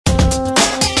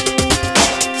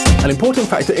An important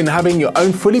factor in having your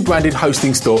own fully branded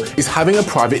hosting store is having a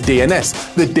private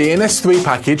DNS. The DNS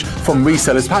package from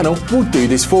ResellersPanel will do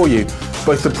this for you.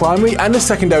 Both the primary and the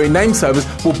secondary name servers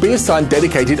will be assigned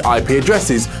dedicated IP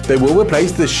addresses. They will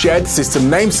replace the shared system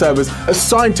name servers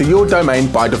assigned to your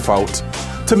domain by default.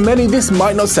 To many, this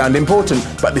might not sound important,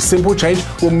 but this simple change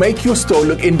will make your store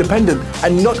look independent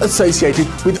and not associated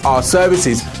with our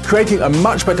services, creating a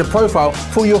much better profile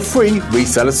for your free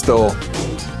reseller store.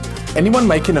 Anyone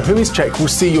making a Whois check will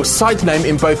see your site name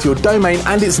in both your domain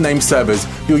and its name servers.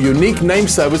 Your unique name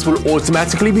servers will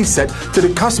automatically be set to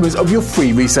the customers of your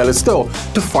free reseller store.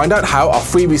 To find out how our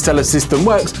free reseller system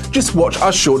works, just watch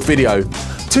our short video.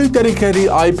 2 dedicated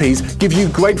IPs give you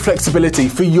great flexibility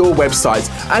for your websites,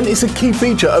 and it's a key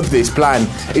feature of this plan.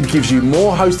 It gives you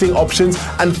more hosting options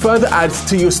and further adds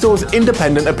to your store's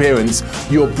independent appearance.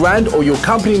 Your brand or your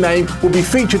company name will be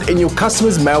featured in your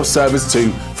customers' mail servers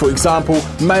too. For example,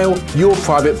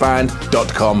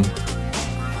 mailyourprivatebrand.com.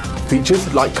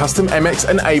 Features like custom MX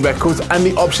and A records and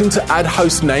the option to add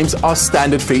host names are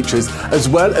standard features, as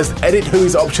well as edit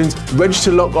Whois options,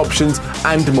 register log options,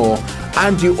 and more.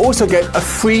 And you also get a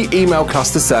free email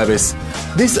cluster service.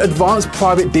 This advanced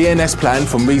private DNS plan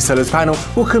from ResellersPanel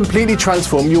will completely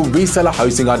transform your reseller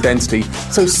hosting identity.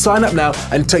 So sign up now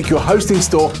and take your hosting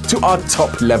store to our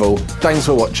top level. Thanks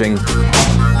for watching.